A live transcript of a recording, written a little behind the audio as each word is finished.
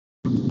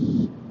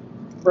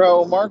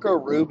Bro, Marco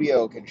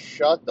Rubio can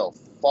shut the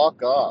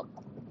fuck up.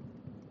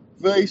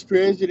 Vice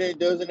president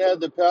doesn't have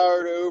the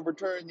power to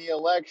overturn the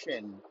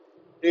election.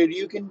 Dude,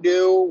 you can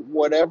do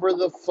whatever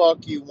the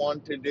fuck you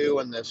want to do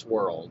in this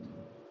world.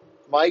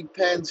 Mike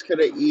Pence could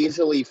have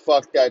easily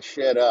fucked that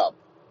shit up.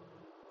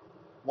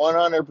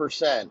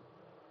 100%.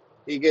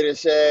 He could have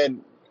said,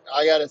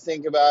 I got to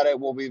think about it.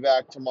 We'll be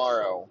back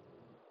tomorrow.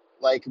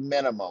 Like,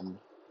 minimum.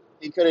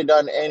 He could have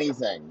done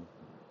anything.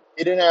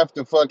 He didn't have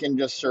to fucking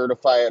just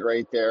certify it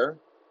right there.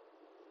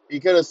 He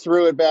could have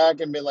threw it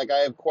back and been like, I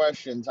have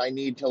questions. I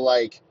need to,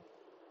 like,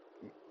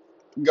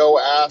 go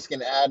ask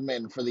an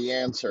admin for the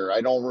answer.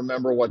 I don't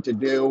remember what to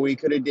do. He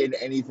could have did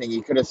anything.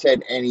 He could have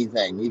said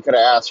anything. He could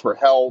have asked for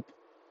help,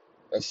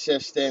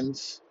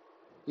 assistance.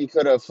 He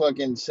could have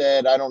fucking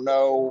said, I don't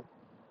know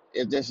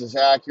if this is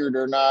accurate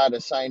or not,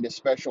 assigned a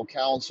special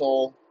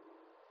counsel.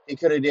 He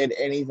could have did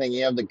anything. He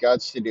had the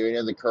guts to do it. He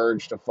had the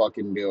courage to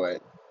fucking do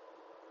it.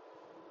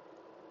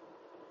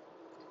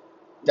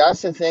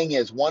 That's the thing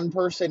is one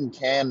person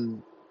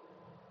can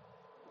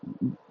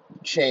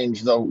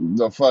change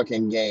the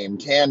fucking game,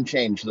 can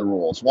change the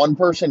rules. One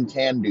person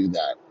can do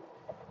that.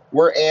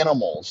 We're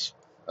animals.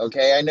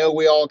 Okay, I know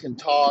we all can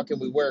talk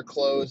and we wear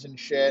clothes and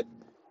shit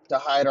to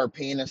hide our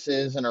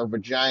penises and our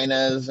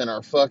vaginas and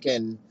our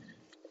fucking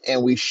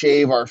and we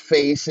shave our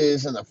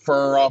faces and the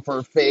fur off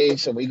our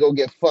face and we go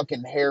get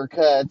fucking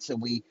haircuts and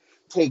we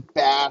take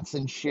baths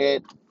and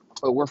shit.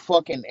 But we're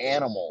fucking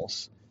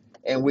animals.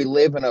 And we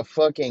live in a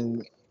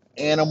fucking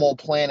animal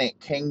planet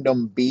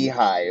kingdom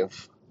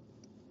beehive.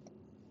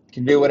 You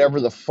can do whatever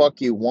the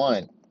fuck you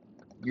want.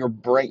 Your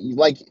brain,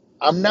 like,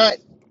 I'm not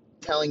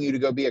telling you to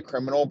go be a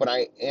criminal, but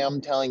I am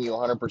telling you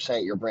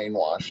 100% you're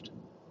brainwashed.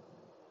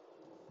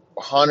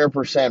 100%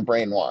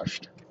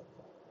 brainwashed.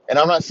 And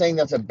I'm not saying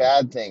that's a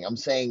bad thing. I'm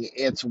saying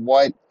it's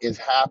what is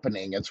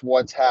happening. It's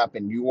what's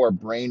happened. You are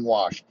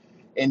brainwashed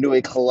into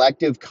a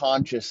collective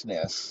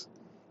consciousness,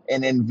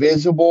 an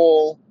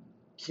invisible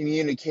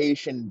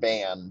communication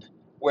band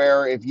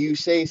where if you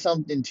say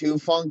something too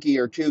funky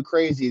or too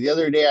crazy, the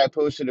other day I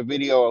posted a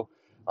video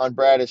on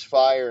Brad is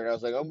Fire and I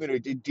was like, I'm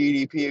going to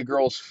DDP a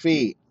girl's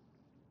feet.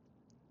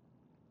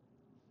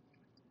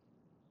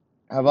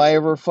 Have I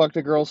ever fucked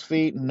a girl's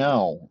feet?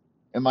 No.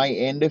 Am I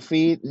into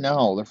feet?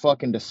 No. They're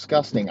fucking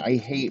disgusting. I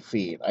hate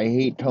feet. I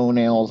hate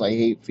toenails. I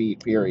hate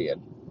feet,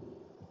 period.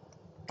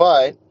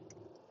 But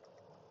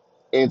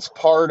it's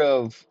part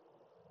of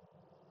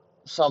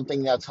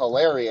something that's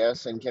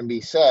hilarious and can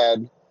be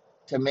said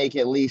to make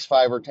at least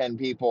 5 or 10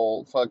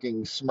 people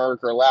fucking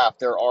smirk or laugh.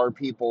 There are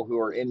people who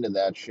are into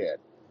that shit.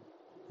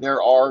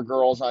 There are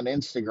girls on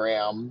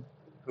Instagram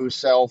who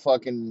sell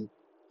fucking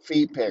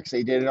feet pics.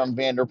 They did it on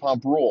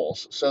Vanderpump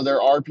Rules. So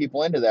there are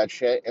people into that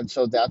shit, and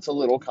so that's a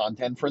little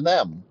content for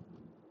them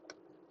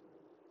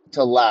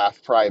to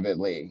laugh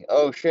privately.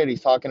 Oh shit,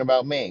 he's talking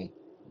about me.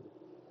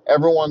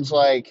 Everyone's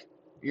like,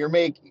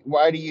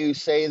 why do you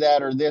say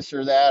that or this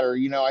or that? Or,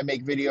 I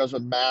make videos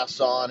with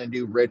masks on and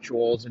do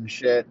rituals and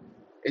shit.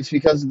 It's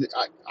because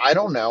I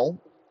don't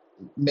know.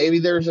 Maybe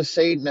there's a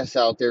Satanist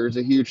out there who's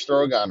a huge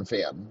Strogon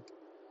fan.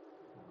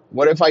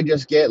 What if I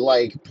just get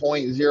like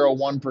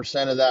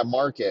 0.01% of that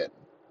market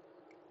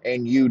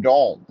and you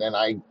don't? Then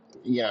I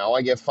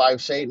get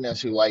 5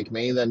 Satanists who like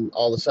me. Then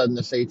all of a sudden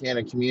the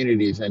satanic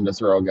community is into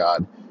Throw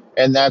God.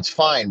 And that's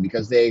fine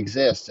because they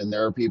exist and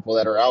there are people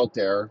that are out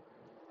there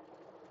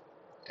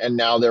and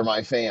now they're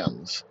my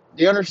fans.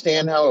 Do you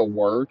understand how it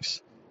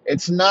works?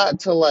 It's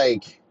not to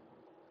like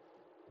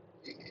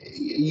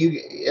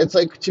it's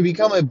like to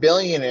become a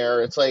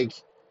billionaire, it's like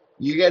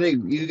you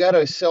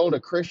gotta sell to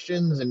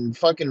Christians and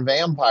fucking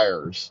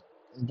vampires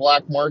and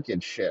black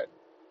market shit.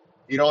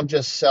 You don't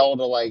just sell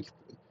to like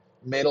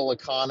middle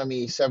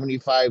economy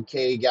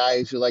 75K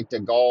guys who like to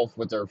golf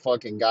with their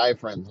fucking guy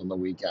friends on the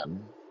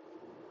weekend.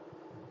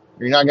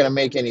 You're not gonna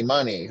make any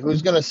money.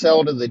 Who's gonna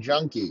sell to the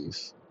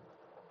junkies?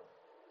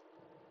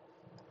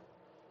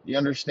 You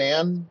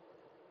understand?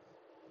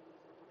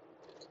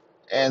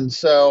 And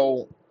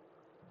so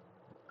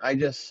I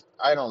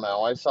don't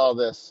know. I saw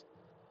this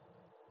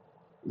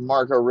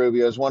Marco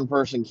Rubio's one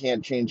person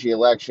can't change the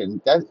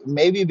election. That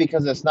maybe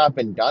because it's not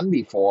been done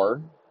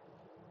before,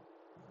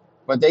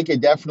 but they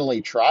could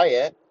definitely try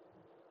it.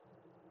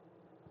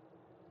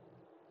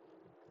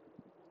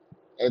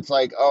 It's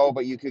like, oh,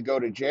 but you could go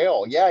to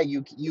jail. Yeah,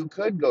 you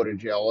could go to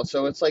jail.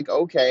 So it's like,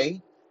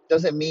 okay,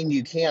 doesn't mean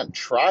you can't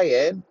try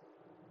it.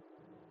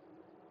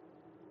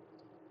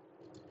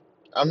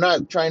 I'm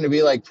not trying to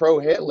be like pro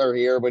Hitler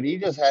here, but he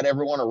just had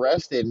everyone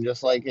arrested, and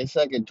just like his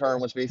second term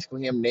was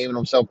basically him naming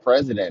himself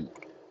president.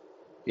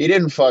 He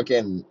didn't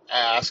fucking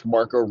ask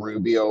Marco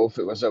Rubio if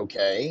it was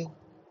okay.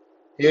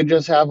 He'd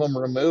just have him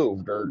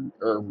removed,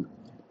 or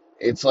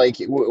it's like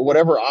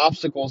whatever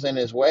obstacles in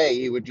his way,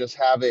 he would just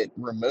have it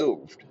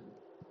removed.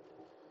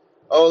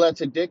 Oh, that's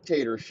a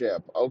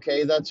dictatorship.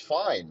 Okay, that's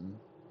fine.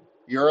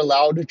 You're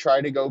allowed to try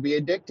to go be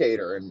a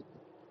dictator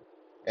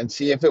and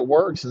see if it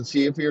works and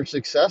see if you're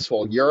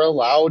successful. You're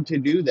allowed to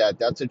do that.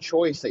 That's a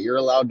choice that you're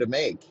allowed to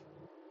make.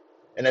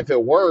 And if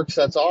it works,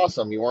 that's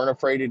awesome. You weren't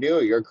afraid to do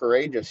it. You're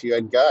courageous. You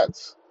had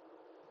guts.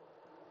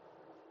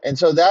 And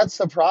so that's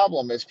the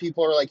problem is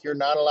people are like, you're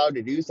not allowed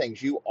to do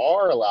things. You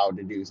are allowed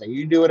to do things.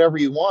 You do whatever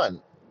you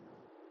want.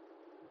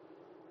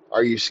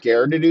 Are you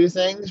scared to do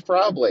things?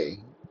 Probably.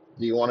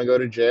 Do you want to go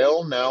to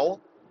jail? No.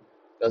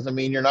 Doesn't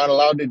mean you're not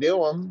allowed to do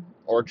them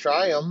or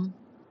try them.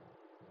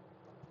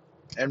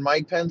 And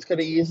Mike Pence could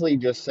have easily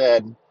just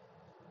said,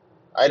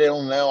 I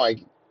don't know.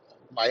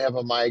 I have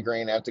a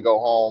migraine. I have to go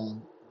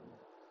home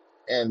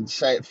and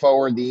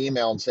forward the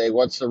email and say,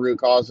 what's the root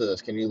cause of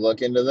this? Can you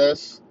look into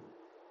this?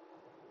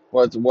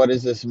 What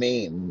does this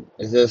mean?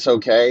 Is this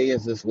okay?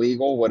 Is this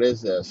legal? What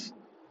is this?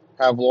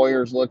 Have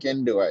lawyers look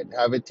into it.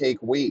 Have it take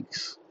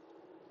weeks.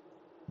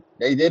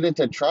 They did it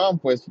to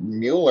Trump with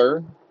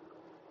Mueller.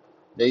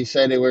 They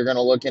said they were going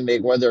to look into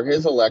whether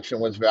his election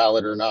was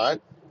valid or not.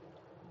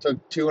 It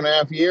took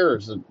 2.5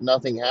 years.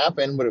 Nothing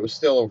happened, but it was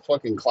still a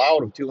fucking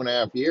cloud of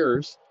 2.5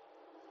 years.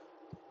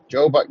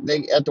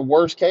 At the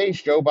worst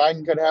case, Joe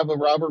Biden could have a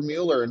Robert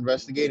Mueller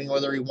investigating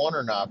whether he won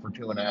or not for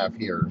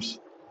 2.5 years.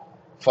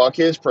 Fuck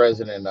his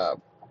president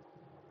up,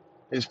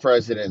 his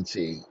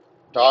presidency.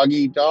 Dog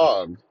eat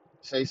dog.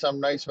 Say something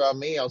nice about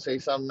me, I'll say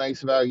something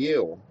nice about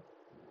you.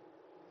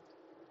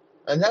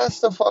 And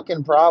that's the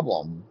fucking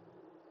problem.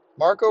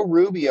 Marco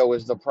Rubio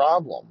is the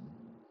problem.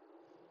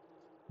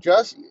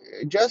 Just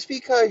just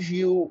because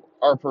you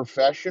are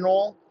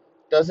professional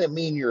doesn't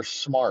mean you're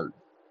smart.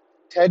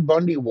 Ted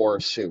Bundy wore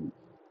a suit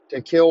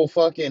to kill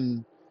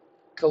fucking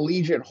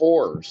collegiate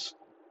whores.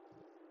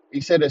 He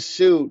said a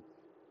suit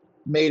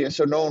made it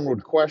so no one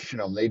would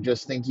question him. They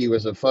just think he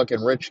was a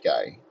fucking rich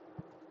guy.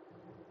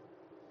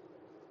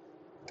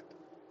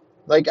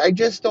 Like I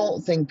just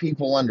don't think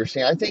people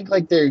understand. I think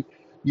like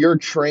you're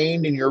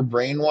trained and you're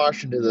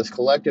brainwashed into this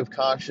collective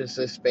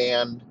consciousness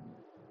band.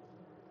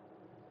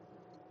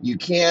 You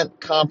can't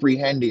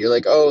comprehend it. You're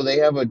like, oh, they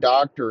have a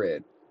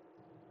doctorate.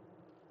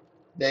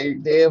 They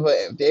have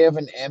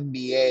an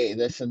MBA,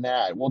 this and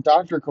that. Well,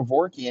 Dr.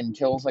 Kevorkian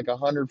kills like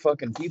 100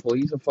 fucking people.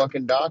 He's a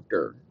fucking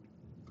doctor.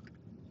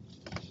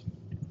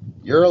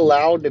 You're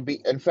allowed to be.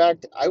 In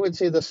fact, I would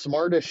say the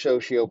smartest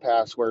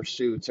sociopaths wear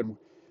suits, and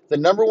the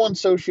number one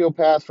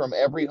sociopath from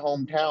every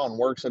hometown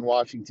works in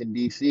Washington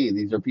D.C.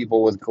 These are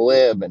people with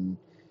glib and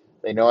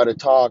they know how to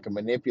talk and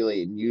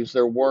manipulate and use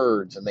their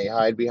words, and they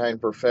hide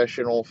behind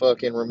professional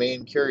fucking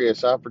remain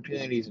curious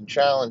opportunities and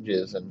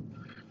challenges and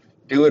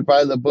do it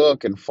by the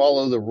book and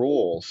follow the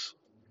rules.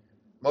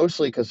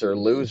 Mostly because they're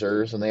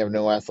losers and they have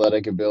no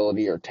athletic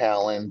ability or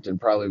talent and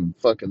probably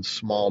fucking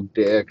small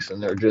dicks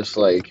and they're just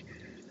like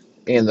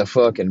in the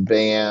fucking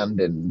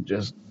band and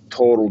just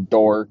total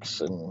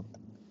dorks and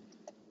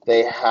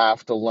they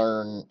have to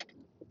learn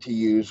to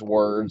use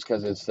words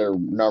because it's their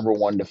number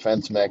one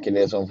defense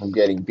mechanism from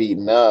getting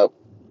beaten up.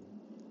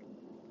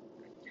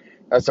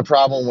 That's the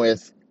problem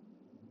with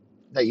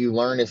that you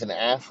learn as an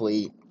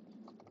athlete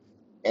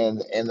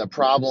and the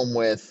problem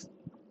with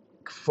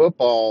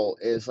football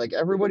is like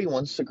everybody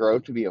wants to grow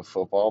up to be a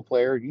football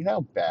player. You know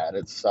how bad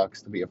it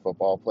sucks to be a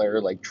football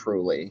player? Like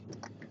truly.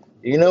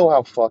 You know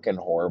how fucking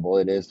horrible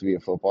it is to be a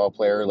football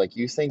player? Like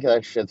you think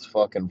that shit's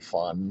fucking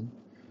fun.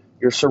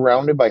 You're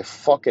surrounded by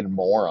fucking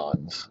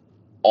morons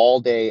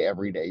all day,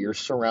 every day. You're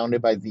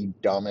surrounded by the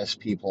dumbest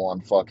people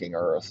on fucking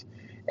earth.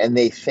 And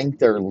they think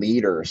they're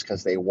leaders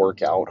because they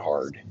work out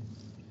hard.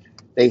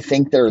 They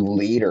think they're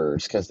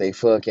leaders because they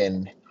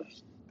fucking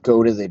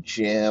go to the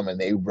gym and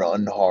they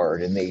run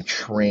hard and they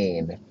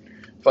train.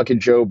 Fucking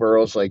Joe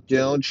Burrow's like,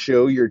 don't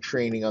show your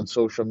training on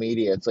social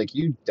media. It's like,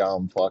 you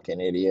dumb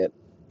fucking idiot.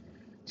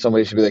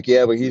 Somebody should be like,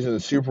 yeah, but he's in the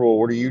Super Bowl.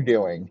 What are you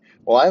doing?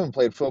 Well, I haven't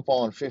played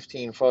football in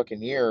 15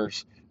 fucking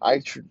years. I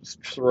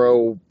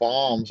throw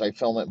bombs, I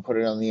film it and put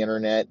it on the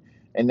internet,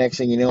 and next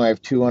thing you know, I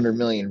have 200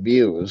 million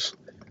views.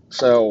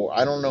 So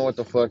I don't know what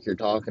the fuck you're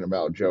talking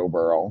about, Joe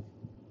Burrow.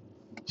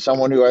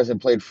 Someone who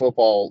hasn't played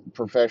football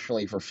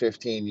professionally for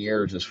 15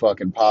 years is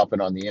fucking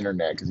popping on the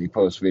internet because he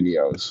posts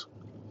videos.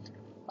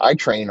 I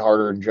train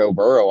harder than Joe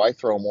Burrow. I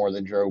throw more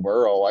than Joe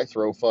Burrow. I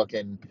throw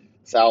fucking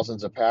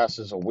thousands of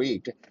passes a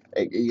week.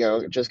 You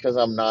know, just because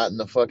I'm not in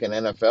the fucking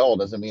NFL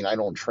doesn't mean I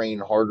don't train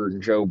harder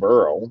than Joe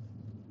Burrow.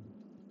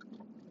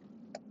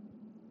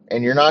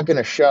 And you're not going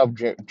to shove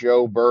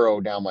Joe Burrow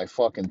down my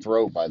fucking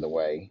throat, by the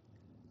way.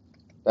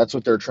 That's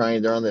what they're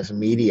trying. They're on this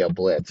media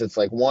blitz. It's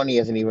like, one, he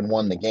hasn't even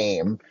won the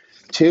game.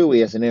 Two, he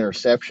has an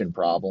interception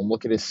problem.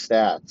 Look at his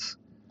stats: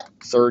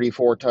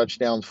 34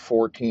 touchdowns,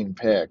 14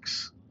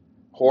 picks.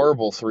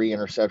 Horrible 3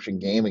 interception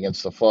game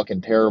against the fucking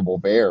terrible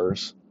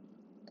Bears.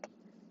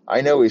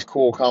 I know he's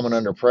cool coming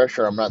under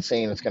pressure. I'm not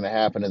saying it's going to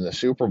happen in the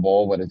Super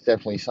Bowl, but it's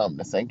definitely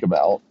something to think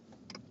about.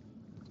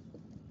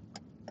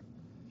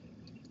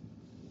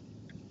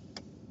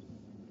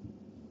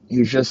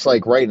 He's just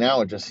like, right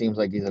now, it just seems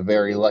like he's a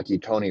very lucky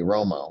Tony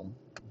Romo.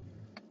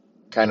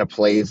 Kind of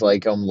plays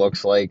like him,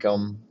 looks like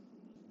him,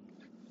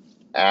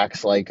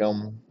 acts like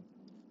him.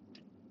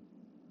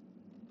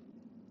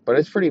 But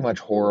it's pretty much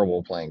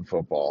horrible playing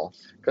football.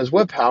 Because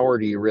what power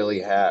do you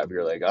really have?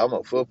 You're like, I'm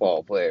a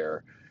football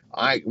player.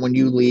 When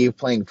you leave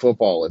playing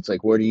football, it's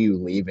like, what are you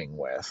leaving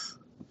with?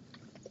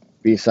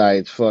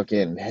 Besides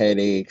fucking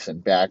headaches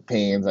and back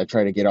pains, I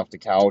try to get off the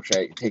couch.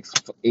 It takes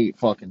 8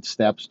 fucking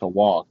steps to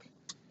walk.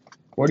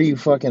 What are you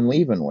fucking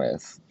leaving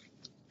with?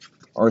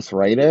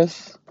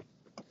 Arthritis?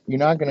 You're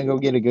not gonna go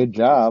get a good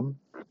job.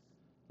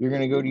 You're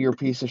gonna go to your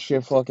piece of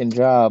shit fucking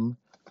job.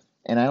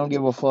 And I don't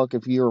give a fuck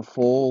if you're a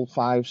full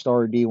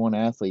 5-star D1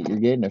 athlete. You're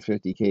getting a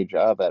 50K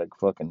job at a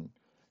fucking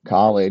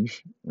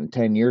college. And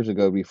 10 years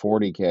ago, it'd be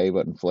 40K,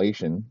 but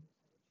inflation.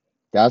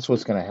 That's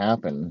what's gonna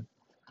happen.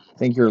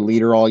 Think you're a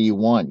leader all you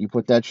want. You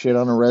put that shit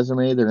on a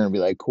resume, they're gonna be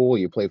like, cool,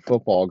 you play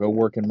football, go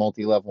work in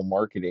multi-level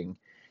marketing,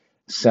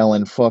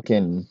 selling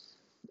fucking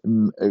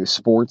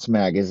sports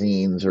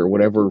magazines or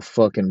whatever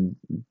fucking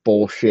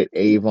bullshit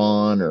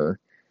Avon or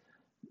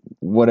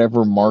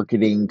whatever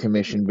marketing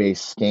commission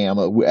based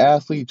scam.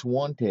 Athletes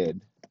wanted.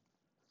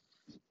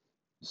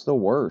 It's the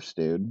worst,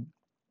 dude.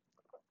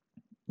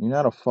 You're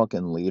not a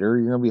fucking leader.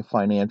 You're gonna be a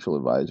financial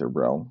advisor,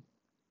 bro.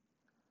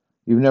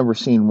 You've never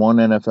seen one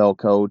NFL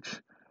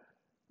coach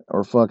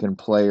or fucking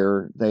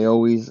player. They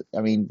always, I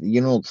mean,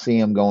 you don't see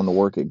them going to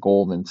work at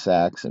Goldman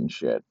Sachs and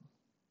shit.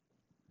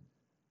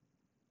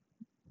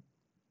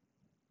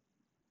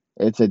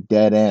 It's a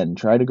dead end.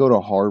 Try to go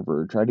to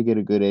Harvard. Try to get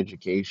a good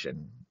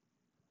education.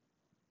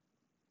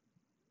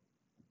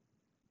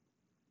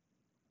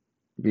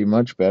 It'd be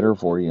much better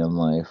for you in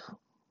life.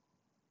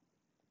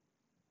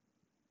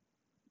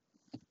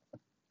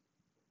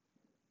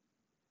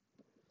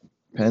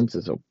 Pence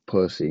is a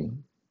pussy.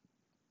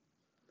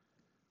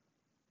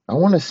 I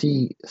want to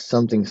see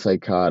something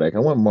psychotic. I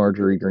want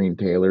Marjorie Green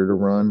Taylor to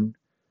run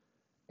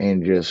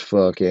and just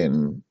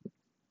fucking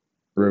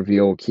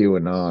reveal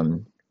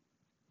QAnon.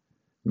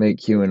 Make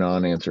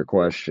QAnon answer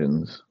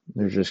questions.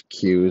 There's just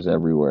Qs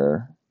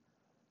everywhere.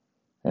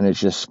 And it's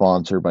just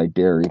sponsored by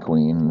Dairy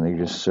Queen. And they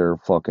just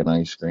serve fucking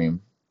ice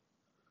cream.